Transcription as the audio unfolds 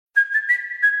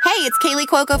it's Kaylee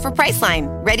Cuoco for Priceline.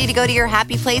 Ready to go to your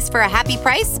happy place for a happy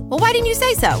price? Well, why didn't you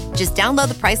say so? Just download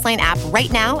the Priceline app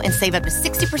right now and save up to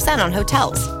 60% on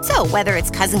hotels. So whether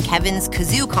it's Cousin Kevin's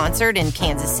Kazoo Concert in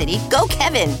Kansas City, go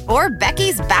Kevin, or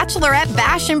Becky's Bachelorette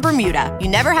Bash in Bermuda, you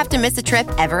never have to miss a trip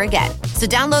ever again. So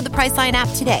download the Priceline app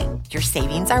today. Your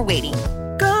savings are waiting.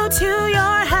 Go to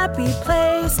your happy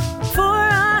place for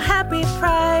a happy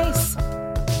price.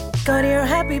 Go to your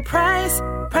happy price,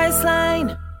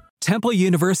 Priceline. Temple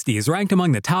University is ranked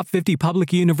among the top 50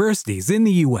 public universities in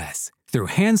the U.S. Through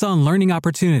hands-on learning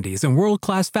opportunities and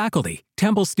world-class faculty,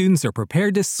 Temple students are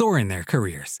prepared to soar in their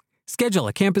careers. Schedule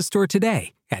a campus tour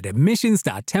today at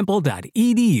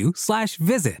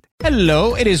admissions.temple.edu/visit.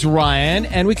 Hello, it is Ryan,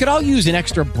 and we could all use an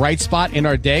extra bright spot in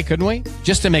our day, couldn't we?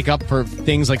 Just to make up for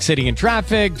things like sitting in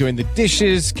traffic, doing the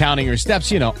dishes, counting your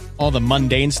steps, all the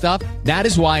mundane stuff. That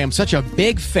is why I'm such a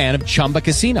big fan of Chumba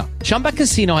Casino. Chumba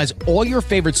Casino has all your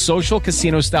favorite social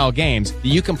casino-style games that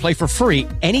you can play for free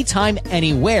anytime,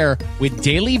 anywhere with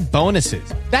daily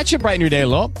bonuses. That should brighten your day a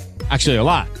little. Actually, a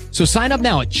lot. So sign up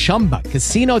now at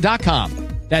ChumbaCasino.com.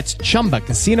 That's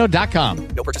ChumbaCasino.com.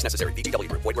 No purchase necessary. VGW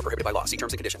Group. Void where prohibited by law. See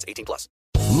terms and conditions. 18+.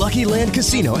 Lucky Land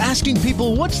Casino, asking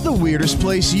people, what's the weirdest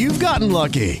place you've gotten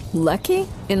lucky? Lucky?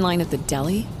 In line at the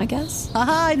deli, I guess?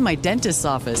 Aha, in my dentist's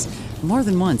office. More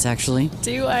than once, actually.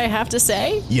 Do I have to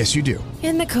say? Yes, you do.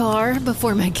 In the car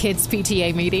before my kids'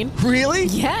 PTA meeting. Really?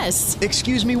 Yes.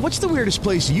 Excuse me, what's the weirdest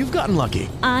place you've gotten lucky?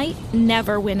 I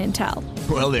never win and tell.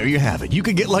 Well, there you have it. You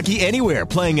can get lucky anywhere,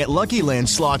 playing at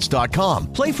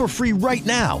LuckyLandSlots.com. Play for free right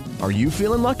now. Are you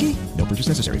feeling lucky? No purchase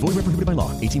necessary. Void where prohibited by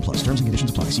law. 18+. Terms and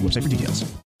conditions apply. See website for details.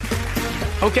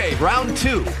 Okay, round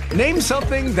two. Name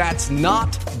something that's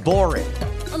not boring.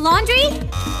 A laundry?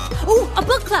 Ooh, a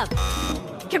book club.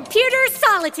 Computer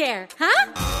solitaire,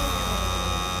 huh?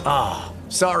 Ah,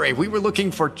 sorry, we were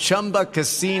looking for Chumba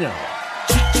Casino.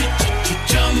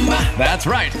 That's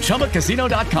right,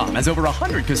 ChumbaCasino.com has over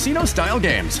 100 casino-style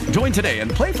games. Join today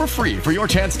and play for free for your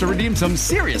chance to redeem some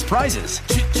serious prizes.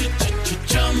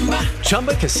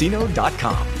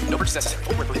 ChumbaCasino.com. No purchase necessary.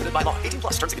 Void where prohibited by law. 18+.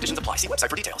 Terms and conditions apply. See website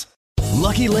for details.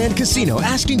 Lucky Land Casino,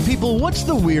 asking people, what's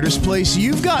the weirdest place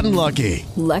you've gotten lucky?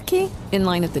 Lucky? In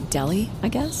line at the deli, I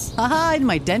guess? Aha, in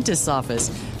my dentist's office.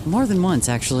 More than once,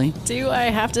 actually. Do I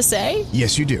have to say?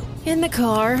 Yes, you do. In the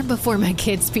car before my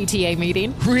kids' PTA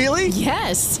meeting. Really?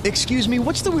 Yes. Excuse me,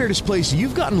 what's the weirdest place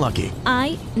you've gotten lucky?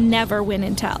 I never win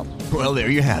and tell. Well, there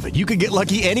you have it. You can get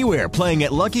lucky anywhere, playing at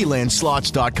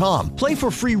LuckyLandSlots.com. Play for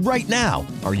free right now.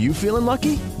 Are you feeling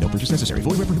lucky? No purchase necessary.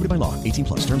 Void where prohibited by law.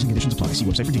 18+. Terms and conditions apply. See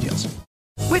website for details.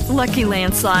 With Lucky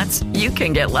Land Slots, you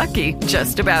can get lucky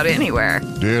just about anywhere.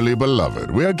 Dearly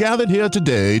beloved, we are gathered here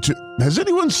today to... Has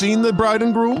anyone seen the bride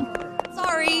and groom?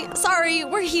 Sorry,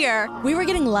 we're here. We were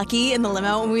getting lucky in the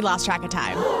limo and we lost track of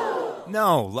time.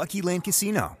 No, Lucky Land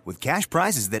Casino, with cash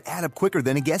prizes that add up quicker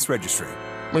than a guest registry.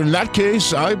 In that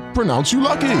case, I pronounce you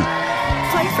lucky.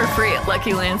 Play for free at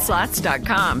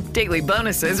LuckyLandSlots.com. Daily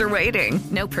bonuses are waiting.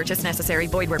 No purchase necessary.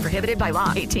 Void where prohibited by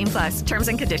law. 18+. Terms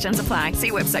and conditions apply.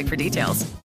 See website for details.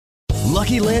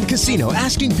 Lucky Land Casino,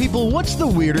 asking people, what's the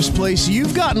weirdest place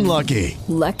you've gotten lucky?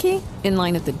 Lucky? In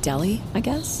line at the deli, I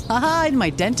guess? Aha, in my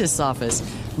dentist's office.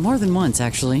 More than once,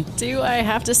 actually. Do I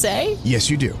have to say? Yes,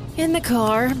 you do. In the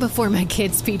car before my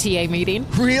kids' PTA meeting.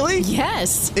 Really?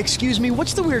 Yes. Excuse me,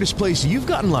 what's the weirdest place you've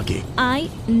gotten lucky? I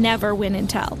never win and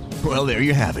tell. Well, there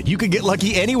you have it. You can get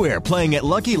lucky anywhere, playing at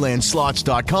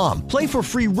LuckyLandSlots.com. Play for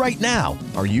free right now.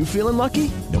 Are you feeling lucky?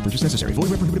 No purchase necessary. Void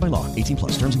where prohibited by law.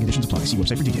 18+. Terms and conditions apply. See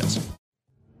website for details.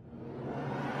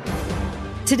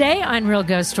 Today on Real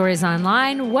Ghost Stories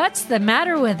Online, what's the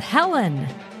matter with Helen?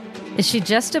 Is she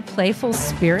just a playful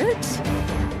spirit?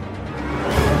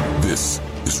 This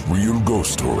is Real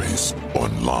Ghost Stories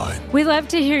Online. We love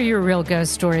to hear your real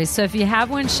ghost stories, so if you have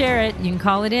one, share it. You can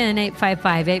call it in,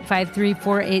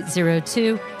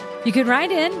 855-853-4802. You can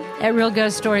write in at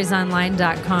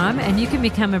realghoststoriesonline.com, and you can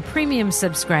become a premium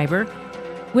subscriber.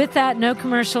 With that, no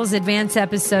commercials, advanced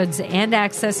episodes, and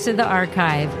access to the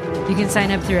archive. You can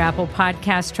sign up through Apple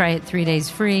Podcasts, try it 3 days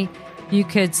free. You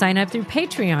could sign up through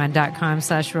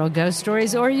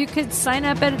patreon.com/realghoststories, or you could sign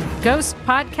up at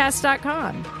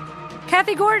ghostpodcast.com.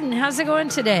 Kathy Gordon, how's it going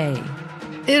today?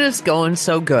 It is going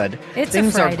so good. Things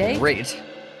a Friday. Are great.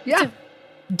 Yeah.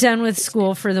 Done with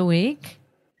school for the week.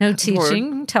 No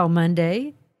teaching until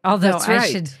Monday. Although That's right. I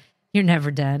should... You're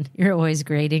never done. You're always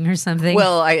grading or something.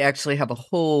 Well, I actually have a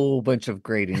whole bunch of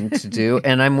grading to do,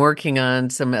 and I'm working on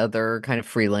some other kind of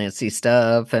freelancey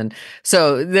stuff, and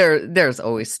so there's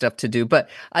always stuff to do. But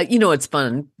it's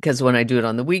fun because when I do it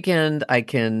on the weekend, I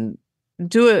can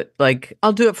do it like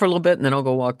I'll do it for a little bit and then I'll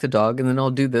go walk the dog and then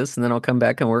I'll do this and then I'll come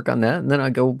back and work on that and then I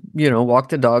go, walk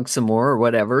the dog some more or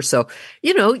whatever. So,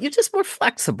 you're just more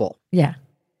flexible. Yeah.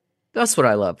 That's what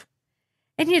I love.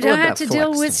 And you don't have to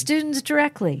deal with students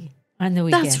directly on the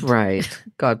weekend. That's right.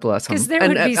 God bless them. Because there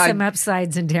would be some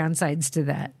upsides and downsides to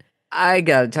that. I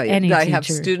got to tell you, I have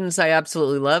teacher. students I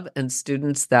absolutely love and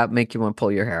students that make you want to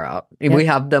pull your hair out. Yep. We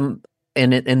have them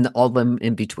and all of them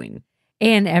in between.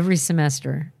 And every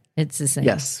semester, it's the same.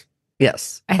 Yes,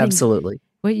 I think absolutely.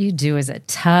 What you do is a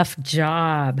tough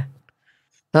job.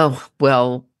 Oh,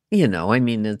 well,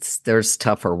 there's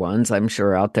tougher ones, I'm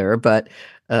sure, out there. But,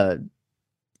 I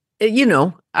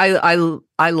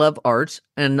love art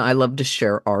and I love to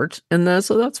share art. And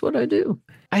so that's what I do.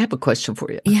 I have a question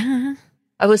for you. Yeah.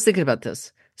 I was thinking about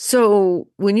this. So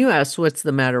when you asked what's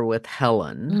the matter with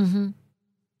Helen,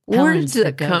 where did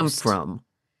it come from?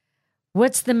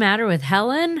 What's the matter with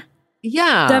Helen?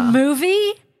 Yeah. The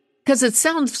movie? Because it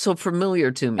sounds so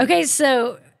familiar to me. Okay,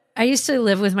 so I used to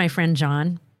live with my friend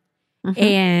John,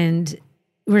 and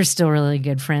we're still really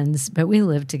good friends, but we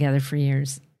lived together for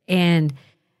years. And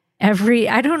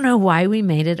I don't know why we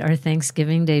made it our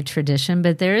Thanksgiving Day tradition,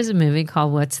 but there is a movie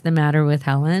called What's the Matter with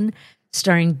Helen,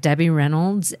 starring Debbie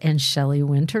Reynolds and Shelley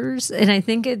Winters. And I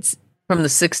think it's from the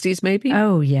 60s, maybe?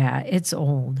 Oh, yeah. It's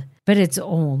old, but it's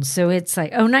old. So it's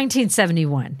like,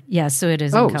 1971. Yeah, so it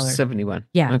is in color. 71.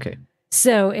 Yeah. Okay.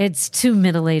 So it's two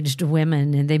middle-aged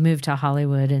women, and they move to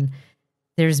Hollywood, and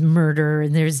there's murder,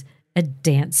 and there's a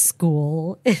dance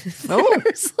school.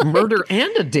 Murder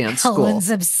and a dance school. Helen's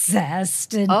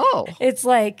obsessed. And it's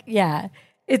like,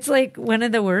 it's like one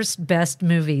of the worst, best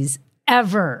movies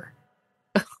ever.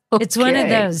 Okay. It's one of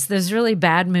those really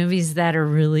bad movies that are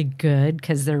really good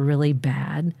because they're really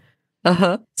bad.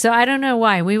 So I don't know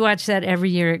why. We watch that every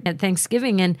year at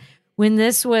Thanksgiving. And when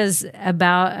this was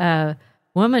about a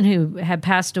woman who had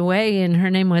passed away and her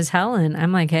name was Helen,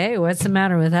 I'm like, hey, what's the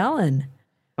matter with Helen?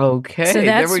 Okay, so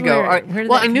there we go.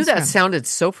 Well, I knew that sounded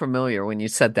so familiar when you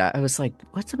said that. I was like,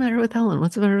 what's the matter with Helen?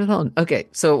 What's the matter with Helen? Okay,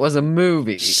 so it was a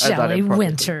movie. Shelley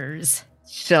Winters.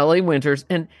 Shelley Winters.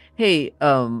 And hey,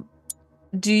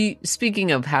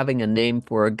 speaking of having a name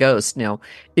for a ghost, now,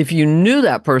 if you knew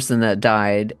that person that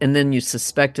died and then you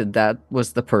suspected that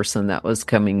was the person that was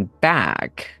coming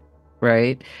back,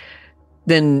 right?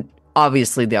 Then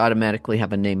obviously they automatically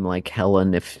have a name like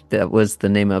Helen if that was the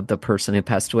name of the person who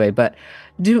passed away. But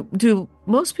do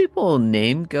most people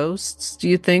name ghosts? Do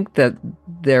you think that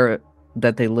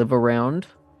they live around?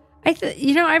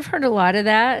 I've heard a lot of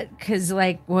that because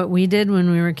like what we did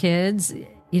when we were kids,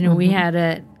 we had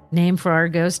a name for our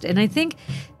ghost. And I think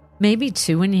maybe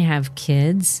too, when you have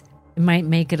kids, it might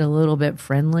make it a little bit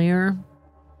friendlier,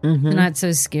 not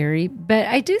so scary. But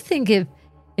I do think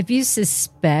if you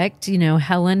suspect,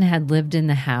 Helen had lived in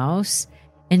the house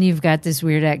and you've got this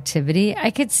weird activity, I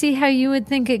could see how you would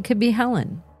think it could be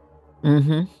Helen.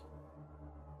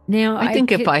 Now, I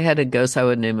think if I had a ghost, I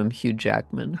would name him Hugh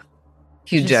Jackman.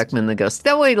 Hugh Jackman, the ghost.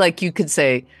 That way, like, you could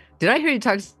say, did I hear you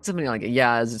talk to somebody? Like,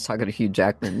 yeah, I was just talking to Hugh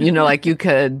Jackman. Like you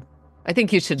could, I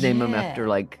think you should name him after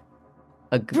like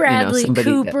a Bradley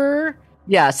Cooper.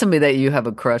 Somebody that you have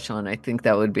a crush on. I think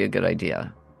that would be a good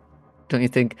idea. Don't you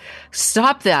think?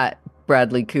 Stop that,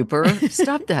 Bradley Cooper.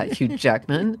 Stop that, Hugh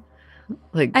Jackman.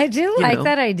 Like, I do like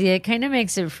that idea. It kind of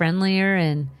makes it friendlier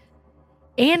and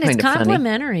it's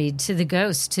complimentary to the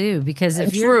ghost too. Because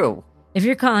if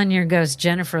you're calling your ghost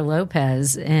Jennifer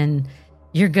Lopez and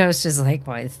your ghost is like,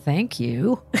 why, thank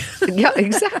you. Yeah,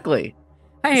 exactly.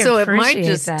 So it might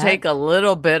just take a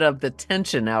little bit of the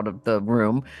tension out of the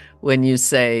room when you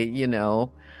say,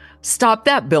 stop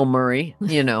that, Bill Murray,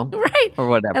 right, or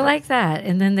whatever. I like that.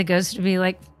 And then the ghost would be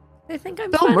like, I think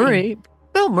I'm Bill Murray.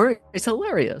 Bill Murray is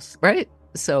hilarious, right?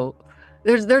 So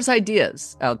there's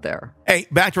ideas out there. Hey,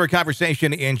 back to our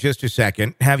conversation in just a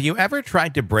second. Have you ever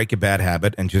tried to break a bad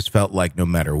habit and just felt like no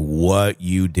matter what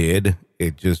you did,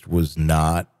 it just was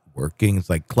not working? It's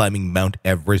like climbing Mount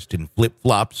Everest in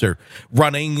flip-flops or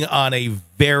running on a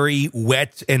very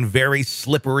wet and very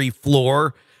slippery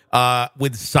floor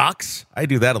with socks. I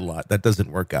do that a lot. That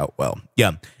doesn't work out well.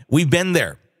 Yeah, we've been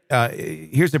there.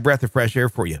 Here's a breath of fresh air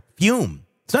for you. Fume.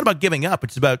 It's not about giving up.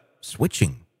 It's about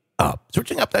switching up.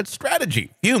 Switching up that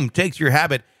strategy. Fume takes your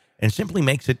habit and simply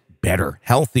makes it better,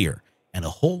 healthier, and a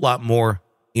whole lot more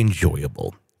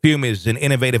enjoyable. Fume is an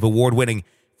innovative, award-winning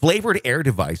flavored air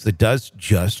device that does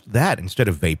just that. Instead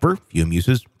of vapor, Fume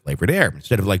uses flavored air.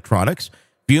 Instead of electronics,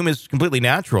 Fume is completely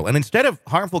natural. And instead of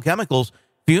harmful chemicals,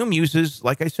 Fume uses,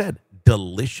 like I said,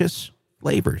 delicious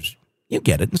flavors. You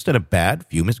get it. Instead of bad,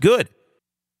 Fume is good.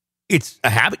 It's a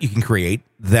habit you can create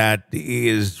that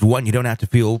is one you don't have to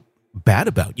feel bad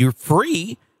about. You're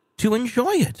free to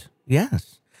enjoy it.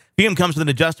 Yes. Fume comes with an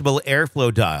adjustable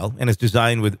airflow dial and is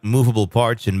designed with movable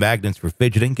parts and magnets for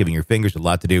fidgeting, giving your fingers a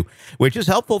lot to do, which is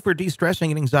helpful for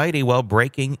de-stressing and anxiety while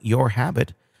breaking your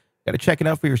habit. Got to check it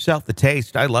out for yourself. The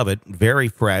taste, I love it. Very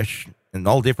fresh and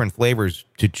all different flavors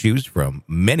to choose from.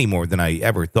 Many more than I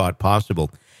ever thought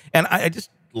possible. And I just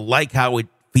like how it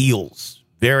feels.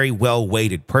 Very well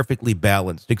weighted, perfectly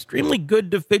balanced, extremely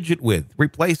good to fidget with.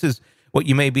 Replaces what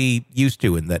you may be used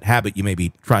to in that habit you may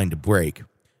be trying to break.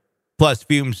 Plus,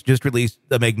 Fume's just released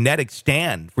a magnetic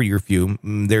stand for your Fume.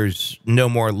 There's no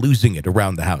more losing it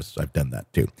around the house. I've done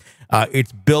that, too.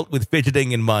 It's built with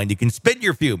fidgeting in mind. You can spin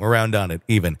your Fume around on it,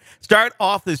 even. Start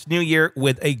off this new year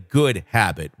with a good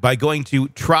habit by going to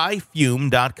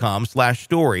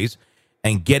tryfume.com/stories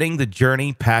and getting the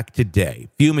journey pack today.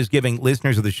 Fume is giving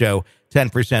listeners of the show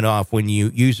 10% off when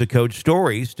you use the code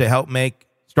STORIES to help make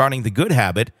starting the good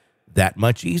habit that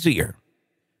much easier.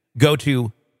 Go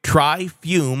to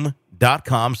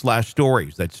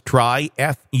tryfume.com/stories. That's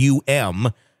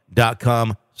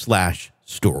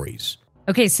tryfum.com/stories.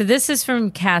 Okay, so this is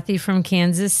from Kathy from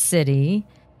Kansas City.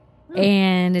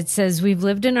 And it says, we've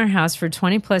lived in our house for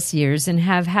 20 plus years and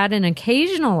have had an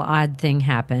occasional odd thing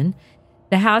happen.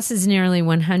 The house is nearly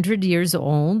 100 years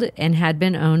old and had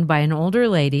been owned by an older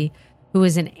lady who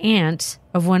was an aunt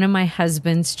of one of my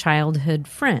husband's childhood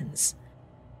friends.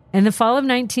 In the fall of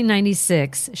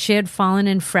 1996, she had fallen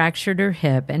and fractured her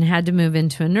hip and had to move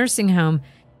into a nursing home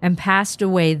and passed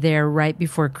away there right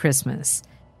before Christmas.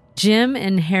 Jim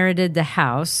inherited the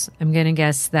house. I'm going to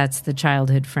guess that's the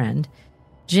childhood friend.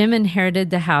 Jim inherited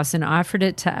the house and offered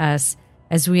it to us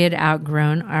as we had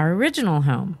outgrown our original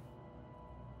home.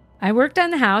 I worked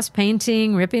on the house,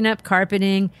 painting, ripping up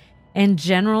carpeting, and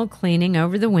general cleaning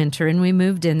over the winter, and we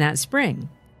moved in that spring.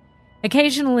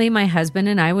 Occasionally, my husband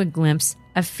and I would glimpse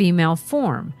a female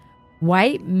form,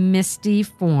 white, misty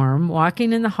form,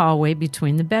 walking in the hallway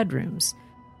between the bedrooms.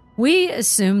 We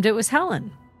assumed it was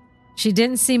Helen. She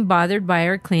didn't seem bothered by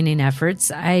our cleaning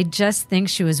efforts. I just think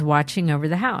she was watching over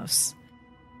the house.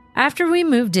 After we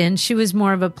moved in, she was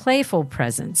more of a playful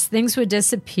presence. Things would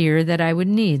disappear that I would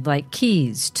need, like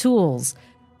keys, tools,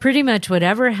 pretty much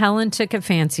whatever Helen took a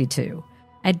fancy to.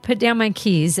 I'd put down my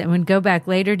keys and would go back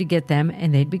later to get them,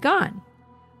 and they'd be gone.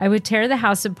 I would tear the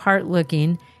house apart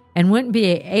looking and wouldn't be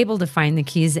able to find the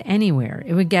keys anywhere.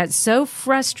 It would get so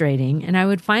frustrating, and I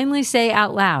would finally say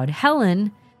out loud,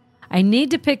 Helen, I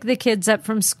need to pick the kids up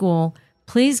from school.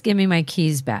 Please give me my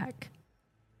keys back.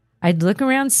 I'd look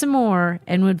around some more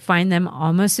and would find them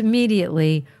almost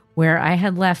immediately where I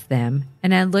had left them,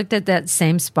 and I looked at that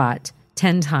same spot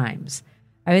 10 times.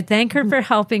 I would thank her for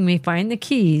helping me find the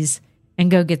keys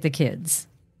and go get the kids.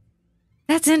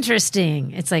 That's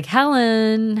interesting. It's like,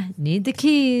 Helen, need the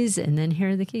keys, and then here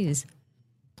are the keys.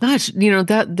 Gosh,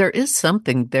 that there is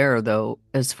something there, though,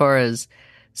 as far as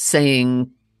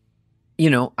saying,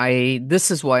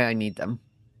 this is why I need them.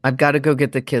 I've got to go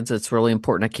get the kids. It's really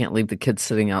important. I can't leave the kids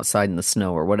sitting outside in the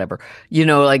snow or whatever.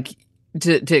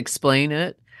 To explain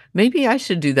it. Maybe I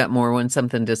should do that more when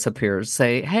something disappears.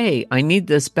 Say, hey, I need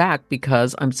this back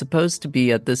because I'm supposed to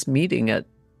be at this meeting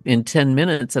in 10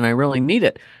 minutes and I really need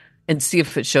it. And see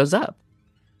if it shows up.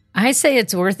 I say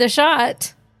it's worth a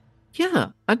shot. Yeah,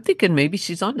 I'm thinking maybe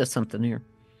she's onto something here.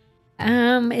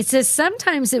 It says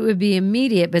sometimes it would be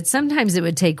immediate, but sometimes it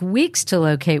would take weeks to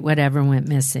locate whatever went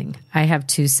missing. I have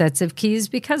 2 sets of keys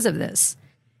because of this.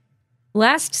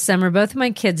 Last summer, both of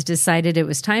my kids decided it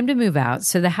was time to move out,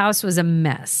 so the house was a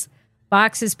mess.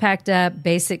 Boxes packed up,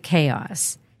 basic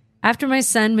chaos. After my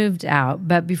son moved out,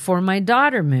 but before my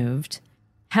daughter moved,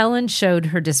 Helen showed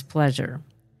her displeasure.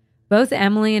 Both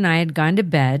Emily and I had gone to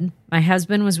bed. My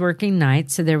husband was working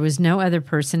nights, so there was no other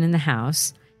person in the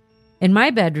house. In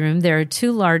my bedroom, there are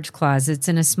 2 large closets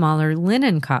and a smaller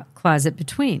linen closet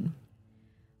between.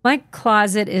 My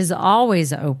closet is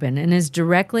always open and is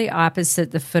directly opposite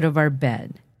the foot of our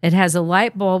bed. It has a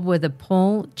light bulb with a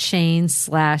pull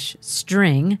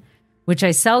chain/string, which I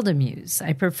seldom use.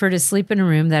 I prefer to sleep in a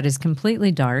room that is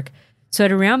completely dark, so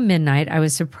at around midnight, I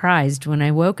was surprised when I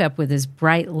woke up with this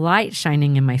bright light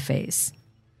shining in my face.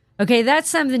 Okay, that's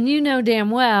something you know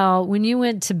damn well. When you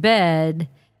went to bed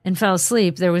and fell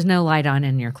asleep, there was no light on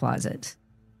in your closet.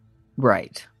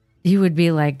 Right. You would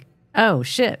be like, oh,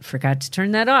 shit, forgot to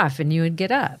turn that off, and you would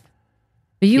get up.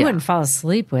 But you wouldn't fall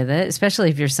asleep with it, especially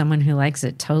if you're someone who likes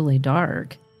it totally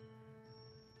dark.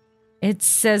 It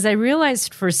says, I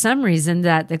realized for some reason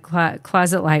that the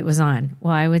closet light was on.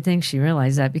 Well, I would think she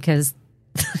realized that because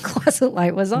the closet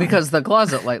light was on. Because the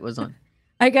closet light was on.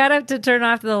 I got up to turn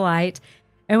off the light,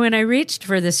 and when I reached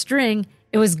for the string,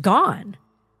 it was gone.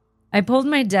 I pulled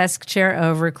my desk chair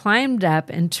over, climbed up,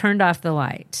 and turned off the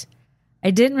light.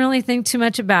 I didn't really think too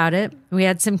much about it. We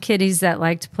had some kitties that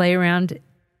liked to play around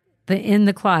in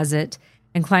the closet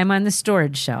and climb on the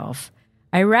storage shelf.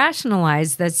 I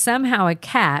rationalized that somehow a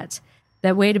cat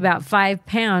that weighed about 5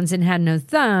 pounds and had no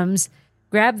thumbs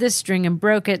grabbed the string and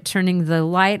broke it, turning the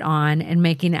light on and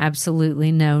making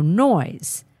absolutely no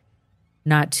noise.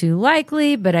 Not too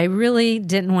likely, but I really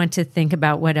didn't want to think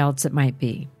about what else it might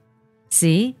be.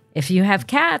 See, if you have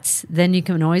cats, then you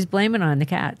can always blame it on the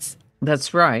cats.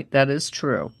 That's right. That is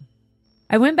true.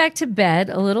 I went back to bed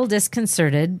a little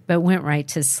disconcerted, but went right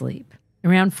to sleep.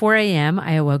 Around 4 a.m.,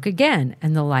 I awoke again,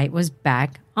 and the light was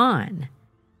back on.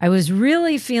 I was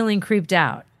really feeling creeped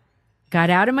out. Got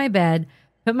out of my bed,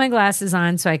 put my glasses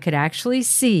on so I could actually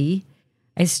see.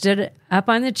 I stood up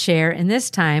on the chair, and this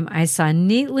time I saw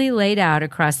neatly laid out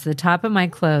across the top of my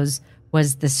clothes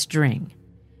was the string.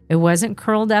 It wasn't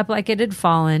curled up like it had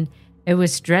fallen. It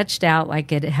was stretched out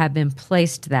like it had been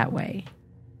placed that way.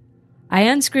 I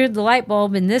unscrewed the light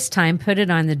bulb and this time put it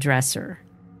on the dresser.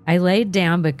 I laid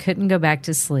down but couldn't go back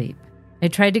to sleep. I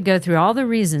tried to go through all the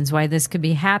reasons why this could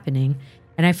be happening,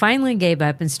 and I finally gave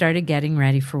up and started getting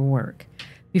ready for work.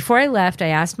 Before I left, I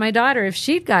asked my daughter if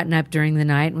she'd gotten up during the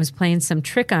night and was playing some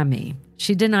trick on me.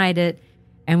 She denied it,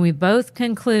 and we both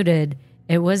concluded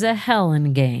it was a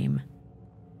Helen game.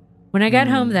 When I got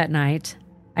home that night,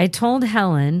 I told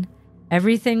Helen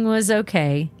everything was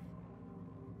okay,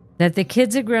 that the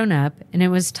kids had grown up, and it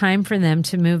was time for them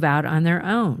to move out on their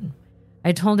own.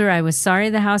 I told her I was sorry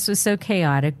the house was so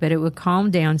chaotic, but it would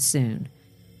calm down soon.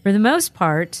 For the most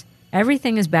part,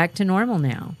 everything is back to normal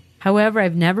now. However,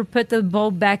 I've never put the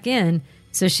bulb back in,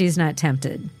 so she's not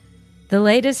tempted. The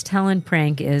latest Helen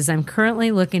prank is I'm currently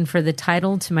looking for the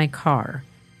title to my car.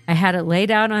 I had it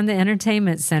laid out on the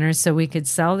entertainment center so we could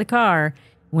sell the car.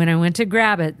 When I went to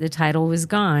grab it, the title was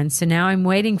gone, so now I'm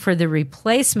waiting for the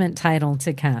replacement title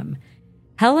to come.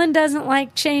 Helen doesn't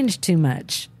like change too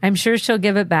much. I'm sure she'll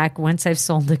give it back once I've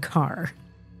sold the car.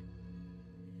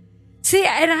 See,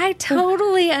 and I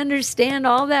totally understand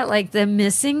all that, like the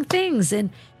missing things. And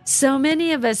so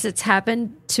many of us, it's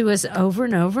happened to us over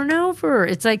and over and over.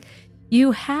 It's like,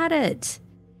 you had it.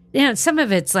 You know, some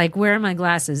of it's like, where are my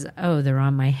glasses? Oh, they're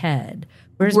on my head.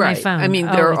 Where's my phone? I mean,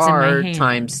 oh, there it's in my are hand.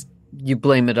 times you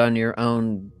blame it on your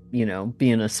own,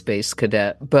 being a space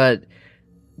cadet. But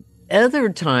other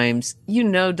times,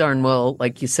 darn well,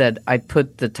 like you said, I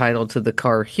put the title to the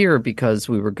car here because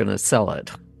we were going to sell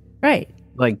it. Right.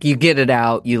 Like you get it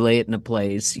out, you lay it in a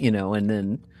place, and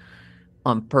then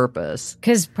on purpose.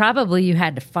 Because probably you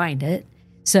had to find it.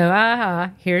 So,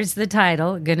 here's the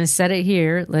title. Gonna set it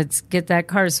here. Let's get that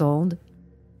car sold.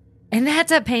 And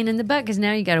that's a pain in the butt because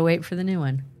now you got to wait for the new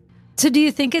one. So do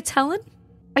you think it's Helen?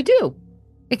 I do.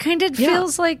 It kind of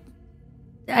feels like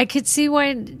I could see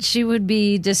why she would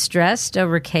be distressed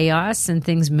over chaos and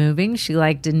things moving. She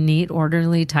liked a neat,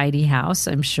 orderly, tidy house,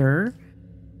 I'm sure.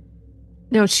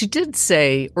 Now, she did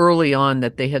say early on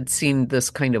that they had seen this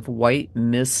kind of white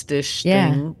mistish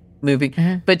thing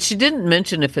moving, but she didn't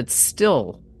mention if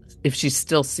she's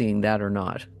still seeing that or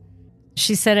not.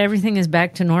 She said everything is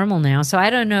back to normal now. So I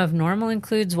don't know if normal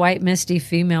includes white, misty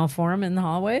female form in the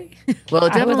hallway. Well,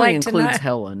 it definitely includes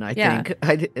Helen, I think.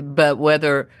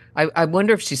 But I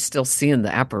wonder if she's still seeing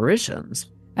the apparitions.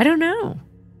 I don't know.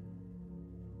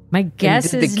 My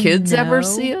guess is the kids no. ever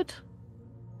see it?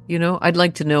 I'd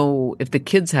like to know if the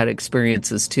kids had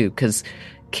experiences too, because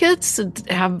kids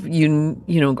have,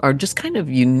 are just kind of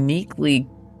uniquely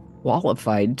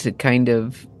qualified to kind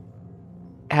of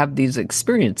have these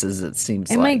experiences, it seems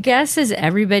and like. My guess is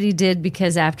everybody did,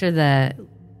 because after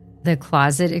the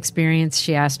closet experience,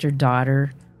 she asked her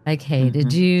daughter, like, hey,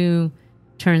 did you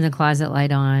turn the closet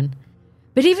light on?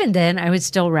 But even then, I would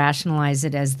still rationalize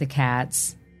it as the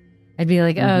cats. I'd be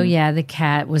like, oh, yeah, the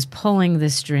cat was pulling the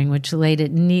string, which laid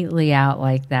it neatly out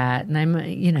like that. And I'm,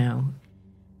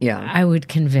 I would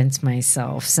convince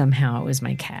myself somehow it was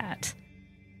my cat.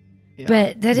 Yeah.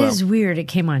 But that is weird. It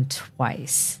came on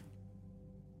twice.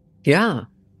 Yeah.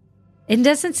 It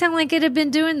doesn't sound like it had been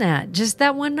doing that just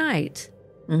that one night.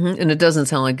 And it doesn't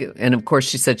sound like it. And of course,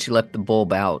 she said she left the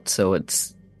bulb out. So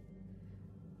it's,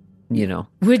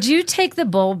 Would you take the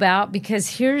bulb out? Because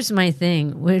here's my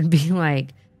thing would be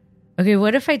like, okay,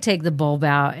 what if I take the bulb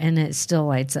out and it still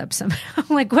lights up somehow?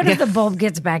 Like, what if the bulb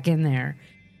gets back in there?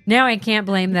 Now I can't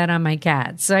blame that on my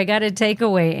cat. So I got to take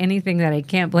away anything that I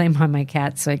can't blame on my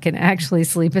cat so I can actually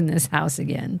sleep in this house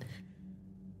again.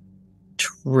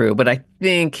 True, but I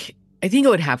think it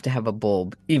would have to have a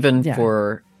bulb, even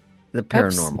for the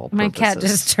paranormal purposes. My cat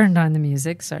just turned on the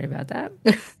music. Sorry about that.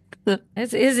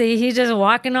 It's Izzy. He's just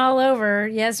walking all over.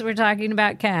 Yes, we're talking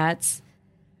about cats.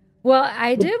 Well,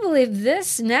 I do believe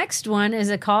this next one is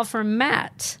a call from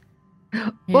Matt.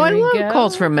 Well, I love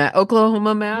calls from Matt.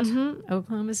 Oklahoma Matt? Mm-hmm.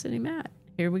 Oklahoma City Matt.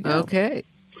 Here we go. Okay.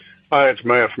 Hi, it's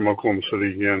Matt from Oklahoma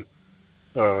City again.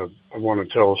 I want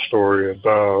to tell a story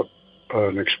about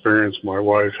an experience my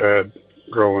wife had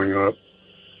growing up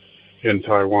in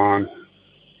Taiwan.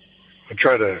 I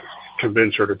try to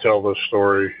convince her to tell this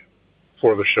story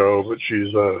for the show, but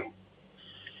she's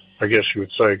I guess you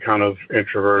would say kind of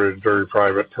introverted, very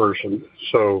private person.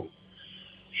 So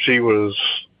she was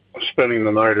spending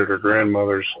the night at her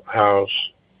grandmother's house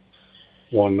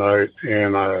one night,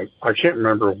 and I can't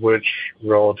remember which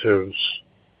relatives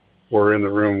were in the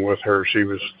room with her. She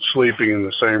was sleeping in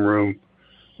the same room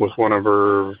with one of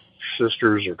her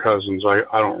sisters or cousins. I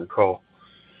don't recall.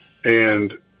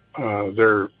 And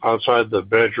they're outside the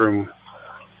bedroom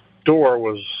door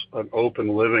was an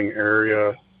open living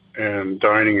area and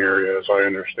dining area, as I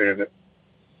understand it.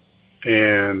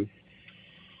 And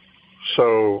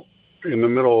so in the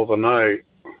middle of the night,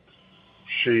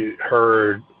 she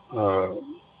heard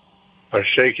a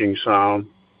shaking sound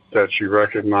that she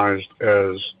recognized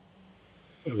as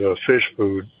the fish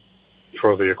food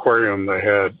for the aquarium they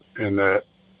had in that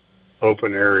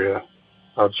open area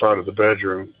outside of the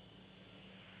bedroom.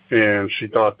 And she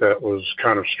thought that was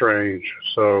kind of strange.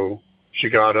 So she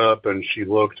got up and she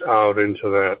looked out into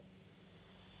that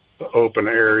open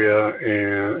area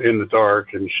and in the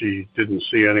dark, and she didn't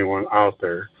see anyone out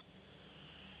there,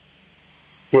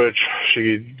 which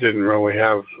she didn't really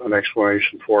have an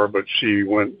explanation for. But she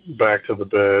went back to the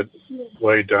bed,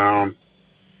 laid down,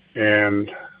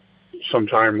 and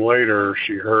sometime later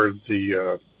she heard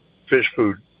the fish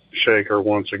food shaker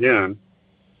once again.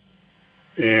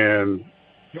 And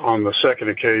on the second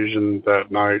occasion that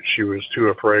night, she was too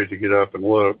afraid to get up and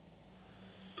look.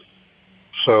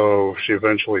 So she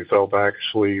eventually fell back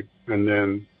asleep. And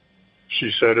then she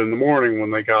said in the morning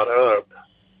when they got up,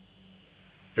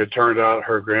 it turned out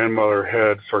her grandmother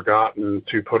had forgotten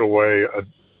to put away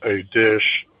a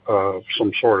dish of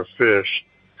some sort of fish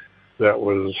that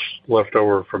was left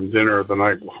over from dinner the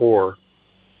night before.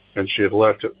 And she had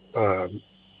left it on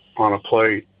a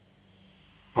plate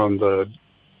on the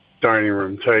dining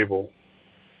room table.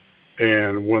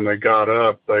 And when they got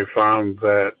up, they found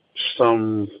that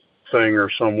something or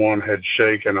someone had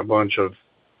shaken a bunch of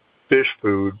fish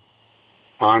food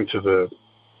onto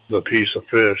the piece of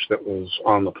fish that was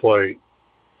on the plate.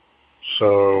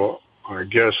 So I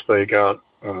guess they got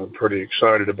pretty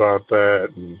excited about that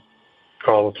and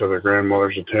called it to their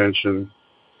grandmother's attention.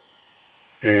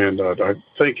 And I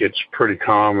think it's pretty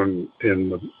common in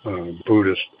the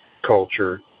Buddhist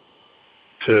culture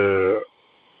to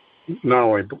not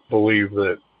only believe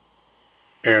that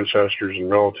ancestors and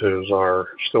relatives are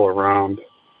still around,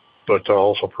 but to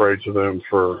also pray to them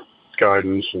for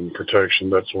guidance and protection,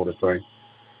 that sort of thing.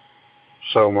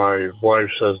 So my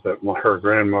wife says that her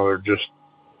grandmother just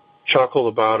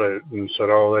chuckled about it and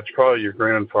said, "Oh, that's probably your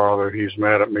grandfather. He's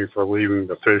mad at me for leaving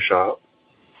the fish out."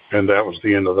 And that was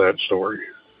the end of that story.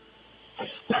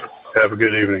 Have a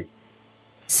good evening.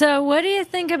 So what do you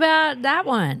think about that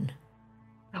one?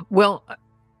 Well,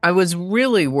 I was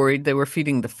really worried they were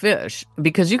feeding the fish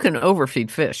because you can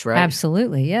overfeed fish, right?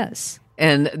 Absolutely, yes.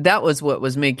 And that was what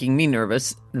was making me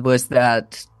nervous, was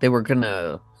that they were going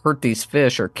to hurt these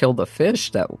fish or kill the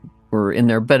fish that were in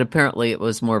there. But apparently it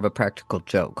was more of a practical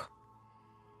joke.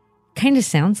 Kind of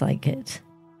sounds like it.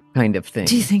 Kind of thing.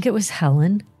 Do you think it was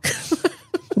Helen?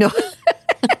 No.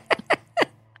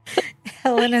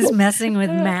 Helen is messing with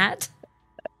Matt?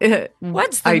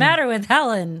 What's the matter with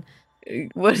Helen?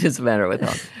 What is the matter with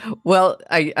Helen? Well,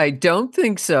 I don't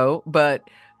think so, but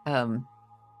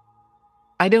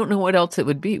I don't know what else it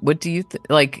would be. What do you think?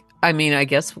 Like, I mean, I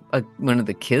guess one of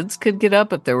the kids could get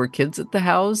up if there were kids at the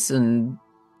house and,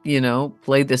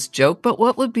 play this joke. But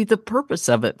what would be the purpose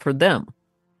of it for them?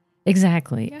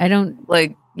 Exactly. I don't...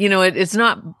 Like, it's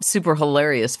not super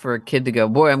hilarious for a kid to go,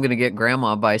 boy, I'm going to get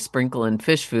grandma by sprinkling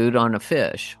fish food on a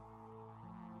fish.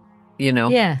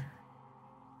 Yeah.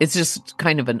 It's just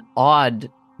kind of an odd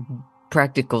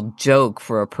practical joke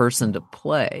for a person to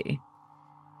play.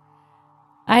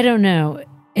 I don't know.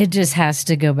 It just has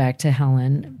to go back to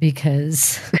Helen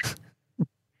because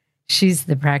she's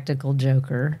the practical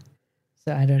joker.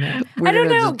 So I don't know. I don't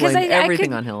know because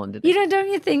everything on Helen today. Don't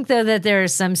you think though that there are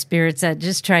some spirits that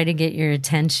just try to get your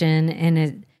attention,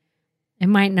 and it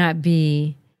might not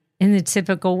be in the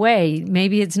typical way.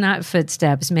 Maybe it's not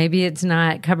footsteps. Maybe it's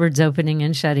not cupboards opening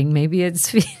and shutting. Maybe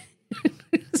it's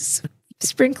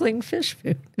sprinkling fish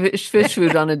food. Fish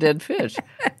food on a dead fish.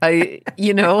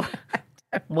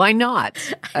 Why not?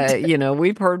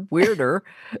 We've heard weirder.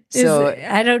 So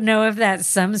I don't know if that's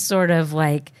some sort of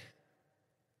like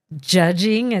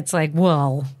judging. It's like,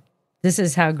 well, this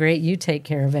is how great you take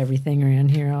care of everything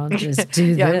around here. I'll just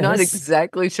do this. I'm not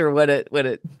exactly sure what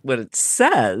it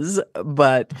says,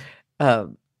 but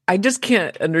I just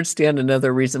can't understand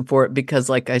another reason for it because,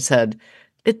 like I said,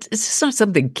 it's just not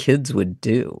something kids would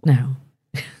do. No.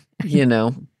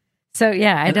 So,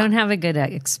 yeah, I don't have a good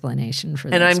explanation for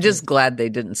that. And I'm just glad they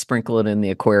didn't sprinkle it in the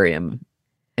aquarium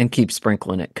and keep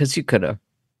sprinkling it because you could have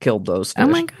killed those fish. Oh,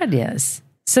 my God, yes.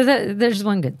 So there's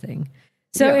one good thing.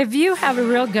 So if you have a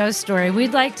real ghost story,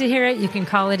 we'd like to hear it. You can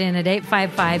call it in at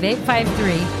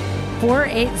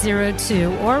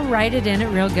 855-853-4802 or write it in at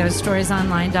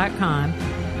realghoststoriesonline.com.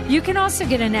 You can also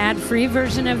get an ad-free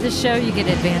version of the show. You get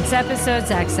advanced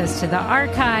episodes, access to the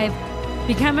archive.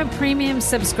 Become a premium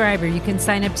subscriber. You can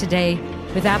sign up today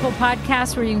with Apple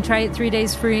Podcasts where you can try it 3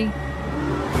 days free,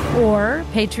 or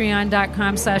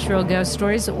patreon.com/Real Ghost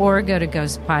Stories, or go to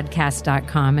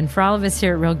ghostpodcast.com. And for all of us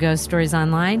here at Real Ghost Stories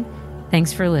Online,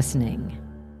 thanks for listening.